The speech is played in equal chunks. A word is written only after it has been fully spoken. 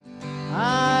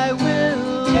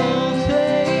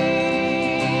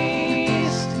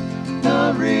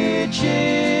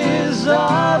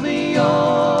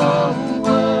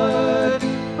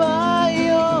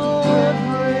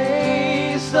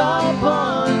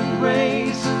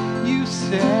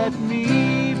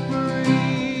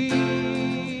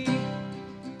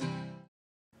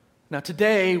Now,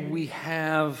 today we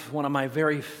have one of my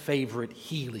very favorite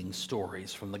healing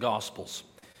stories from the Gospels.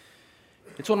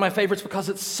 It's one of my favorites because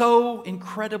it's so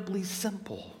incredibly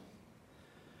simple.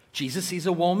 Jesus sees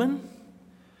a woman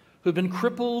who'd been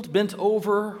crippled, bent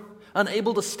over,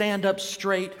 unable to stand up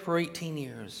straight for 18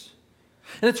 years.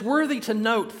 And it's worthy to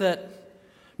note that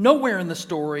nowhere in the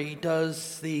story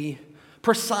does the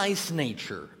precise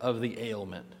nature of the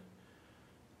ailment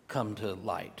come to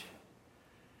light.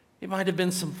 It might have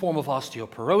been some form of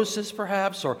osteoporosis,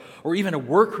 perhaps, or even a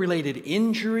work-related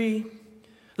injury.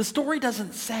 The story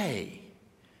doesn't say.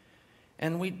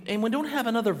 And we don't have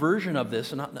another version of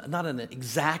this, not an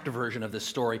exact version of this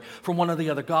story, from one of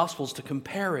the other Gospels to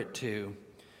compare it to.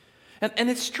 And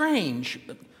it's strange.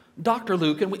 Dr.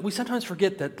 Luke, and we sometimes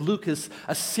forget that Luke is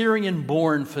a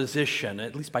Syrian-born physician,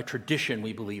 at least by tradition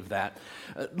we believe that.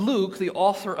 Luke, the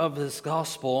author of this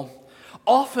Gospel,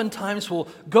 oftentimes will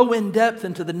go in depth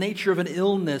into the nature of an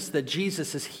illness that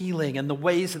Jesus is healing and the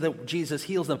ways that Jesus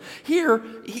heals them. Here,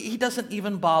 he doesn't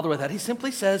even bother with that. He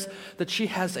simply says that she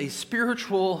has a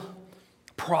spiritual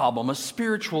problem, a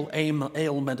spiritual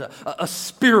ailment, a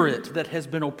spirit that has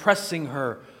been oppressing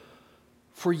her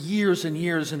for years and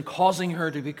years and causing her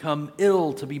to become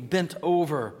ill, to be bent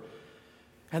over,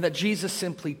 and that Jesus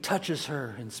simply touches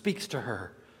her and speaks to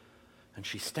her, and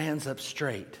she stands up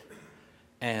straight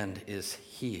and is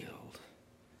healed.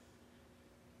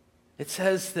 It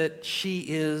says that she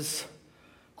is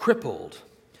crippled,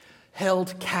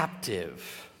 held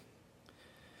captive,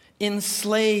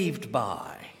 enslaved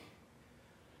by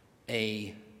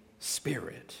a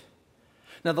spirit.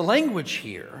 Now, the language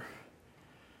here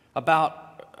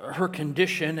about her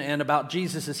condition and about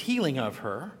Jesus' healing of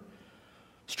her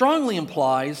strongly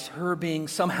implies her being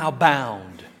somehow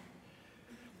bound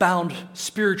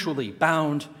spiritually,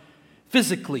 bound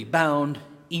physically, bound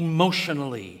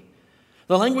emotionally.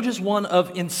 The language is one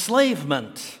of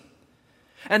enslavement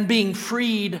and being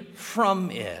freed from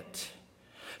it.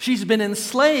 She's been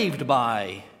enslaved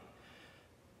by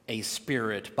a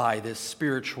spirit, by this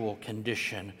spiritual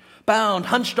condition, bound,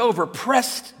 hunched over,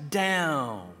 pressed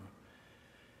down.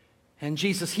 And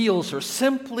Jesus heals her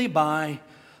simply by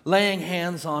laying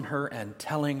hands on her and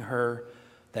telling her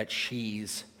that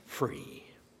she's free.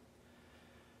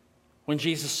 When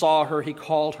Jesus saw her, he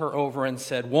called her over and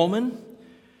said, "Woman,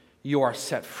 you are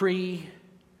set free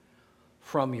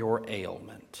from your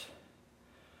ailment."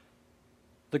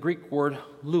 The Greek word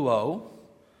luo,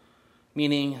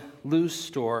 meaning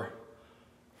loosed or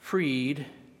freed,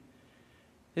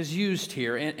 is used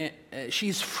here. And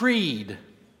she's freed,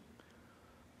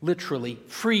 literally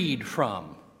freed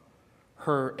from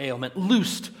her ailment,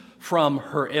 loosed from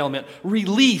her ailment,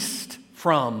 released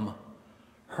from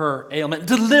her ailment,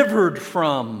 delivered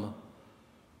from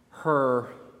her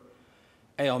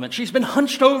ailment. She's been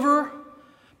hunched over,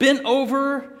 bent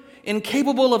over,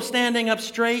 incapable of standing up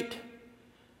straight,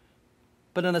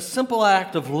 but in a simple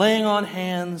act of laying on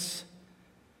hands,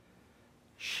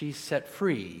 she's set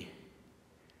free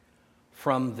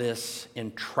from this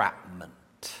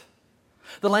entrapment.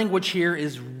 The language here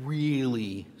is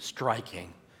really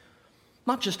striking.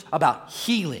 Not just about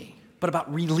healing, but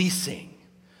about releasing.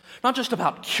 Not just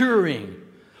about curing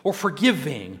or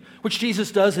forgiving, which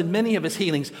Jesus does in many of his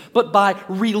healings, but by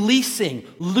releasing,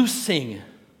 loosing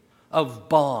of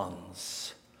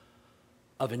bonds,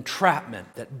 of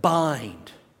entrapment that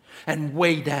bind and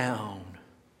weigh down,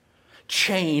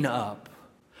 chain up,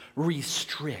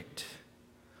 restrict.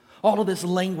 All of this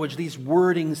language, these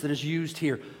wordings that is used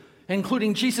here,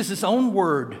 including Jesus' own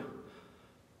word,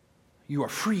 you are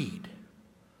freed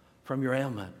from your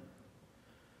ailment.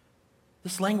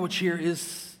 This language here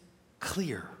is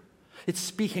clear. It's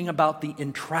speaking about the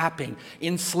entrapping,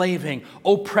 enslaving,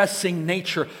 oppressing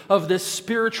nature of this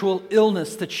spiritual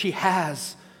illness that she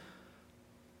has.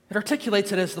 It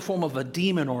articulates it as the form of a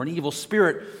demon or an evil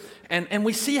spirit, and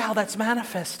we see how that's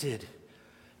manifested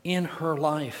in her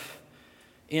life,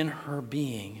 in her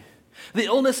being. The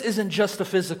illness isn't just a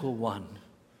physical one.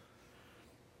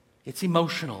 It's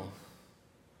emotional.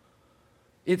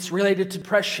 It's related to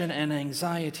depression and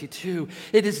anxiety too.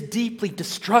 It is deeply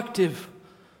destructive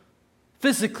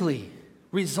physically,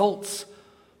 results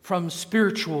from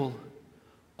spiritual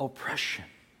oppression.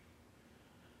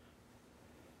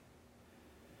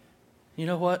 You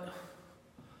know what?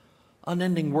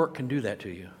 Unending work can do that to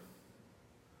you.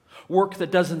 Work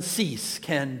that doesn't cease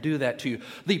can do that to you.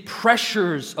 The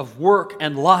pressures of work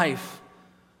and life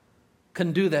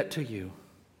can do that to you.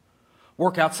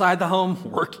 Work outside the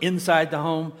home, work inside the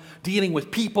home, dealing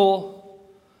with people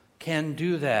can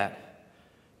do that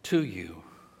to you.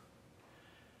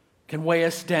 Can weigh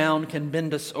us down, can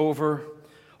bend us over.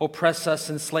 oppress us,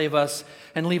 enslave us,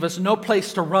 and leave us no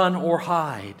place to run or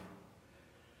hide,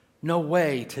 no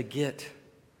way to get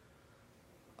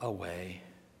away.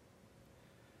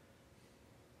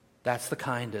 That's the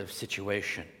kind of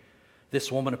situation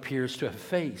this woman appears to have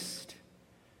faced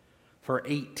for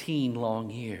 18 long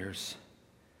years.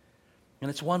 And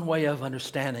it's one way of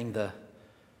understanding the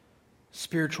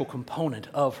spiritual component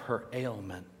of her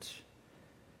ailment.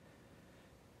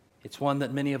 It's one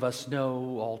that many of us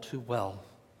know all too well.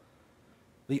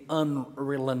 The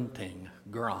unrelenting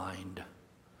grind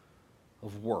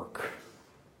of work.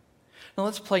 Now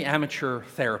let's play amateur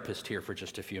therapist here for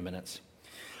just a few minutes.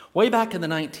 Way back in the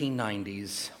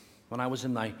 1990s, when I was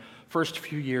in my first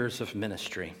few years of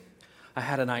ministry, I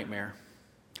had a nightmare.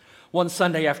 One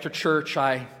Sunday after church,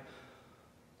 I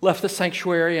left the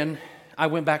sanctuary and I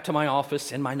went back to my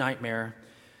office in my nightmare,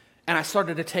 and I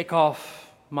started to take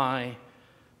off my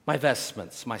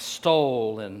vestments, my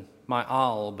stole and my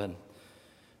alb and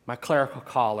my clerical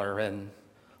collar, and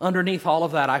underneath all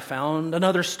of that I found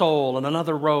another stole and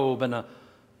another robe and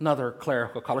another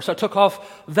clerical collar. So I took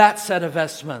off that set of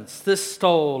vestments, this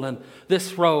stole and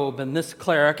this robe and this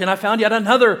cleric, and I found yet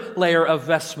another layer of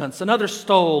vestments, another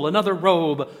stole, another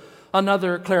robe,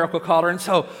 another clerical collar. And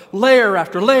so layer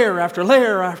after layer after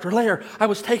layer after layer, I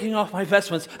was taking off my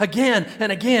vestments again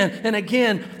and again and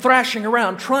again, thrashing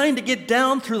around, trying to get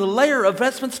down through the layer of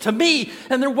vestments to me,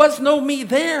 and there was no me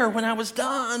there when I was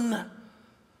done.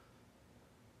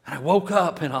 And I woke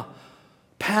up in a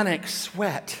panic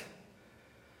sweat.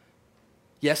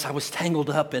 Yes, I was tangled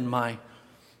up in my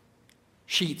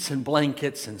sheets and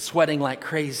blankets and sweating like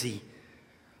crazy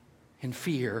in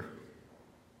fear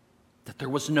that there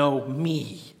was no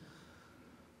me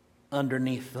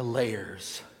underneath the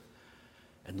layers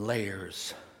and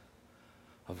layers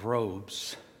of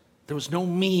robes. There was no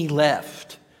me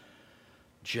left,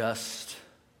 just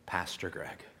Pastor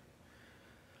Greg.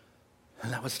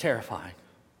 And that was terrifying.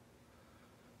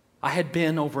 I had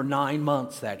been over 9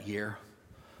 months that year,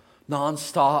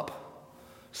 nonstop,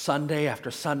 Sunday after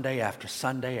Sunday after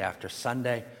Sunday after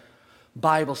Sunday,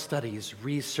 Bible studies,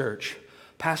 research,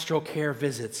 pastoral care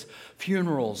visits,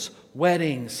 funerals,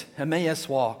 weddings, Emmaus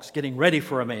walks, getting ready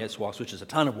for Emmaus walks, which is a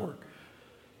ton of work.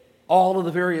 All of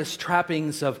the various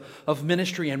trappings of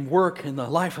ministry and work in the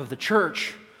life of the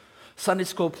church, Sunday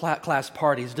school class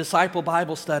parties, disciple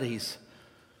Bible studies,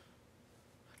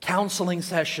 counseling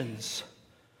sessions,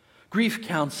 grief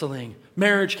counseling,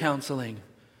 marriage counseling,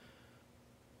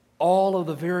 all of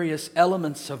the various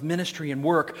elements of ministry and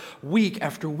work, week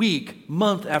after week,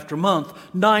 month after month,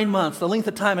 9 months, the length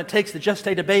of time it takes to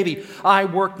gestate a baby. I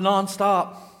worked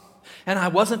nonstop, and I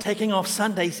wasn't taking off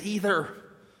Sundays either.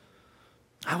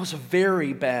 I was a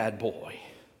very bad boy,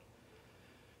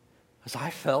 as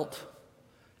I felt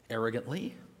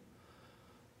arrogantly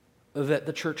that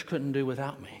the church couldn't do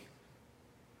without me.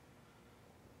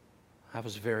 I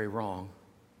was very wrong.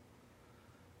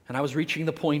 And I was reaching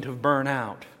the point of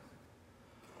burnout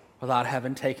without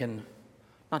having taken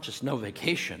not just no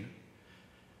vacation,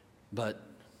 but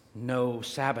no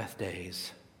Sabbath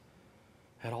days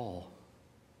at all.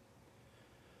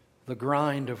 The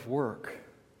grind of work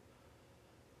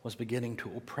was beginning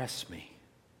to oppress me,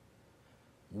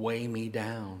 weigh me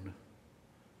down,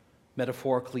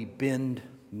 metaphorically bend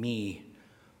me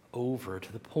over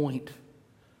to the point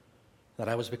that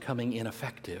I was becoming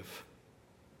ineffective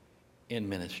in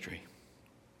ministry.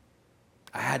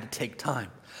 I had to take time.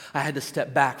 I had to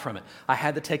step back from it. I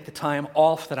had to take the time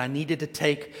off that I needed to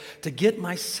take to get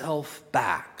myself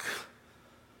back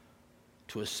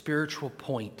to a spiritual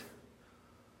point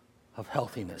of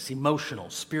healthiness, emotional,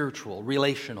 spiritual,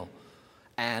 relational,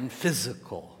 and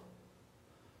physical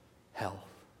health.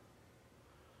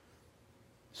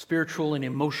 Spiritual and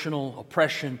emotional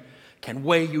oppression can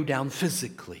weigh you down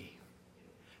physically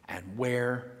and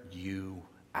wear you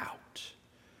out.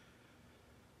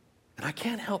 And I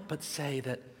can't help but say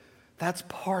that that's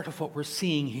part of what we're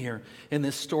seeing here in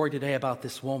this story today about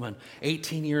this woman.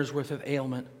 18 years worth of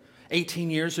ailment,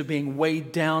 18 years of being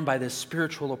weighed down by this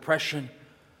spiritual oppression.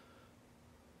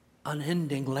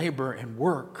 Unending labor and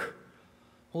work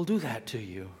will do that to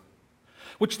you.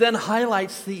 Which then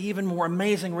highlights the even more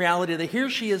amazing reality that here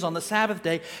she is on the Sabbath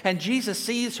day, and Jesus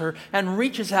sees her and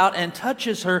reaches out and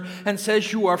touches her and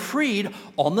says, "You are freed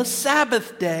on the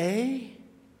Sabbath day."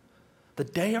 The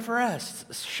day of rest.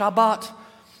 Shabbat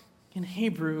in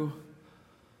Hebrew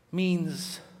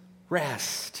means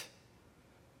rest.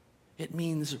 It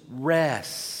means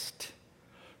rest.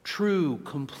 True,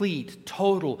 complete,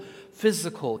 total,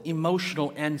 physical,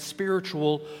 emotional, and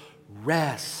spiritual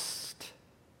rest.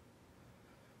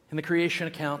 In the creation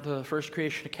account, the first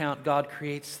creation account, God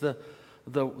creates the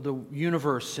the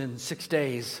universe in 6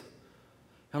 days.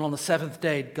 And on the seventh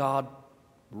day, God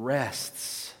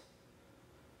rests.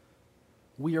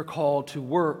 We are called to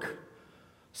work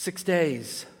 6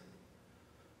 days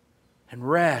and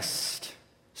rest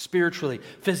spiritually,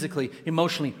 physically,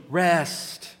 emotionally.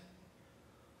 Rest.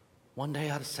 1 day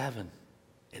out of 7,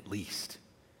 at least.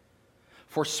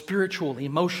 For spiritual,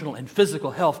 emotional, and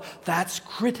physical health, that's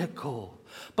critical.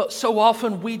 But so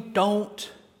often we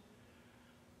don't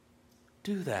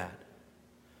do that,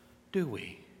 do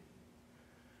we?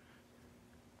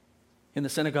 In the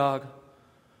synagogue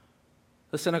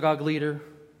leader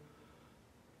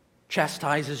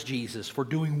chastises Jesus for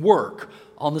doing work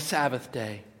on the Sabbath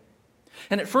day.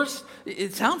 And at first,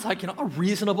 it sounds like, a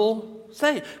reasonable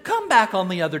say. Come back on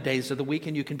the other days of the week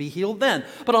and you can be healed then.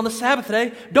 But on the Sabbath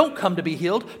day, don't come to be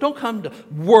healed. Don't come to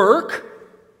work.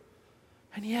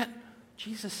 And yet,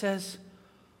 Jesus says,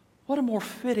 what a more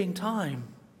fitting time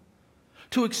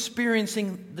to experience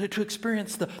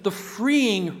the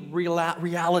freeing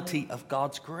reality of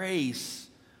God's grace.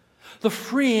 The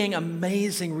freeing,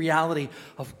 amazing reality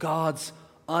of God's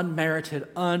unmerited,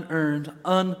 unearned,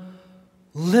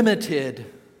 unlimited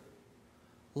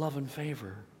love and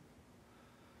favor.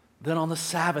 Then on the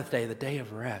Sabbath day, the day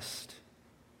of rest,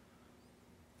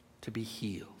 to be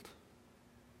healed,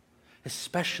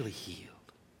 especially healed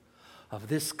of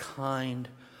this kind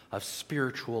of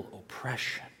spiritual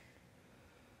oppression.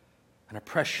 An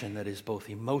oppression that is both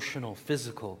emotional,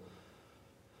 physical,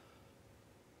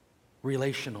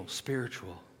 relational,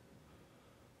 spiritual,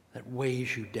 that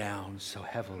weighs you down so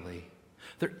heavily.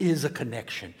 There is a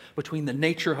connection between the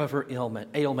nature of her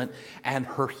ailment and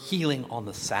her healing on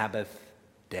the Sabbath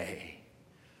day.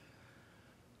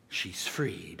 She's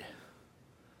freed.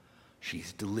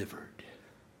 She's delivered.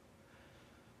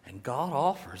 And God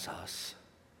offers us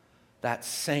that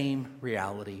same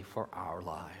reality for our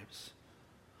lives.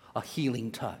 A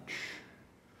healing touch,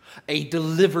 a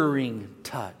delivering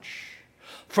touch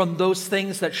from those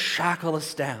things that shackle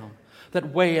us down,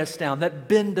 that weigh us down, that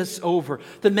bend us over,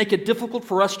 that make it difficult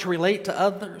for us to relate to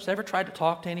others. Ever tried to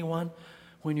talk to anyone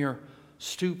when you're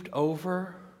stooped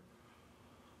over?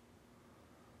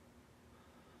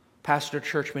 Pastored a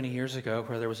church many years ago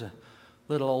where there was a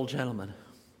little old gentleman,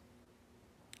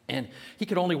 and he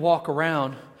could only walk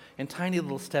around in tiny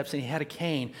little steps, and he had a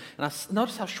cane. And I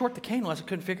noticed how short the cane was. I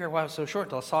couldn't figure out why it was so short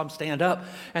until I saw him stand up.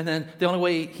 And then the only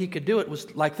way he could do it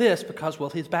was like this because,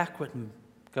 his back wouldn't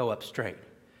go up straight.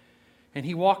 And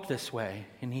he walked this way,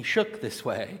 and he shook this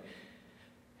way.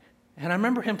 And I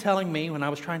remember him telling me when I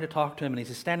was trying to talk to him, and he's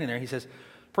just standing there, he says,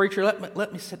 "Preacher,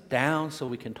 let me sit down so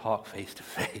we can talk face to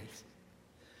face."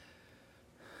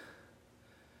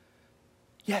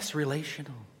 Yes,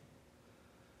 relational,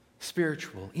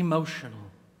 spiritual,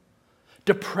 emotional,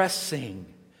 depressing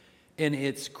in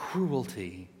its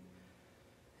cruelty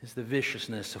is the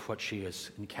viciousness of what she is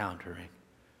encountering.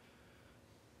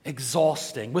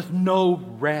 Exhausting, with no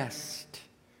rest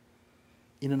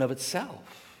in and of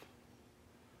itself.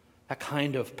 That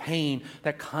kind of pain,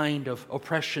 that kind of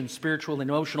oppression, spiritual and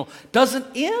emotional, doesn't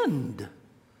end.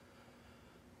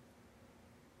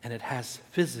 And it has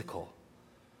physical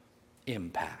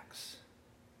impacts.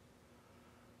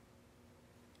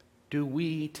 Do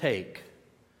we take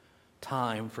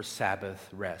time for Sabbath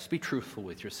rest? Be truthful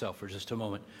with yourself for just a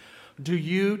moment. Do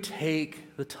you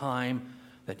take the time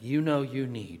that you know you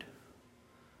need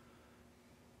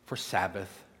for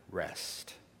Sabbath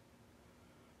rest?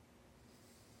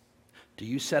 Do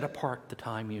you set apart the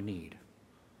time you need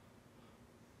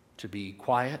to be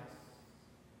quiet,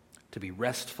 to be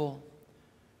restful,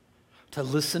 to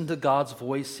listen to God's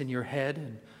voice in your head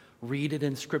and read it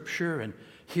in Scripture and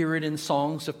hear it in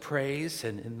songs of praise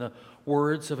and in the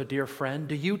words of a dear friend?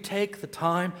 Do you take the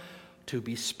time to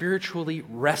be spiritually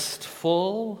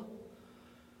restful?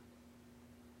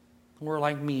 Or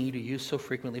like me, do you so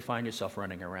frequently find yourself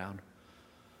running around?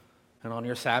 And on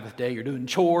your Sabbath day, you're doing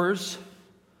chores,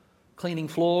 cleaning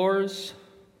floors.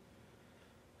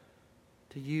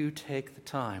 Do you take the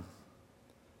time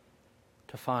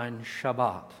to find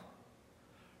Shabbat,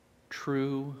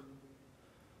 true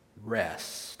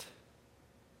rest?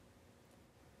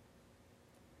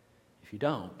 If you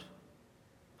don't,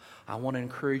 I want to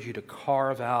encourage you to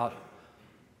carve out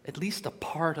at least a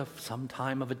part of some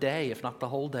time of a day, if not the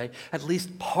whole day, at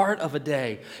least part of a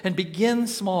day, and begin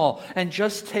small and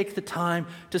just take the time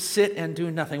to sit and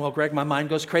do nothing. Well, Greg, my mind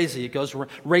goes crazy. It goes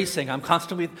racing. I'm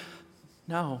constantly...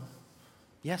 No.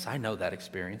 Yes, I know that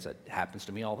experience. It happens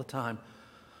to me all the time.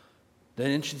 The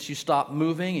instant you stop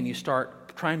moving and you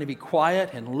start trying to be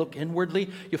quiet and look inwardly,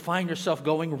 you find yourself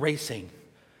going racing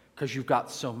because you've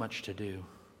got so much to do.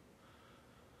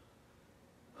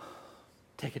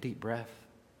 Take a deep breath.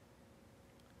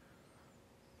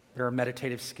 There are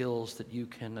meditative skills that you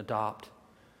can adopt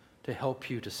to help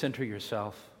you to center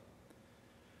yourself,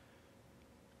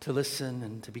 to listen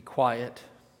and to be quiet,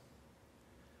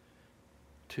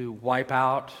 to wipe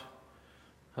out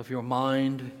of your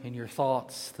mind and your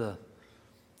thoughts the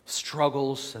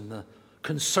struggles and the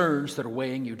concerns that are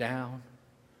weighing you down.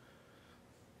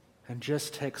 And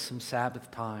just take some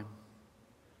Sabbath time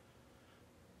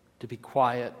to be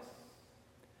quiet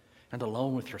and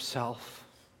alone with yourself,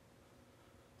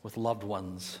 with loved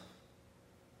ones,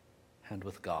 and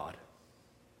with God.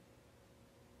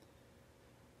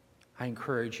 I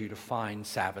encourage you to find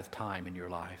Sabbath time in your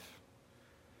life.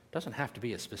 It doesn't have to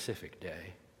be a specific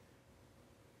day.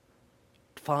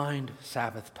 Find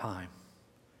Sabbath time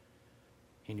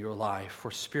in your life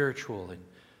for spiritual and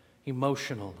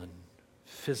emotional and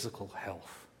physical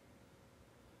health.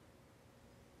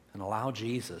 And allow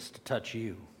Jesus to touch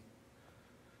you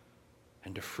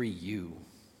and to free you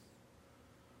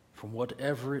from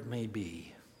whatever it may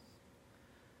be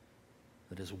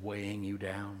that is weighing you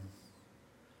down,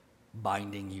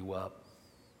 binding you up,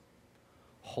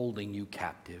 holding you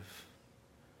captive,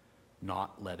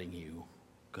 not letting you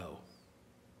go.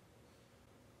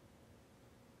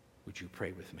 Would you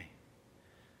pray with me?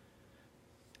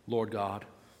 Lord God,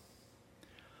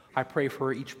 I pray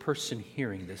for each person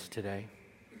hearing this today.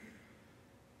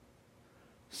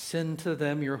 Send to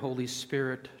them your Holy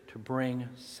Spirit to bring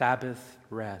Sabbath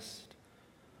rest,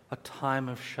 a time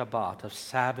of Shabbat, of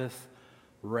Sabbath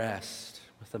rest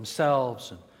with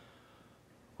themselves and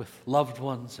with loved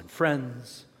ones and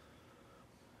friends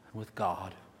and with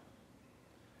God.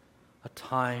 A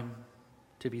time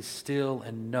to be still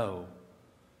and know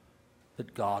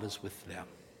that God is with them.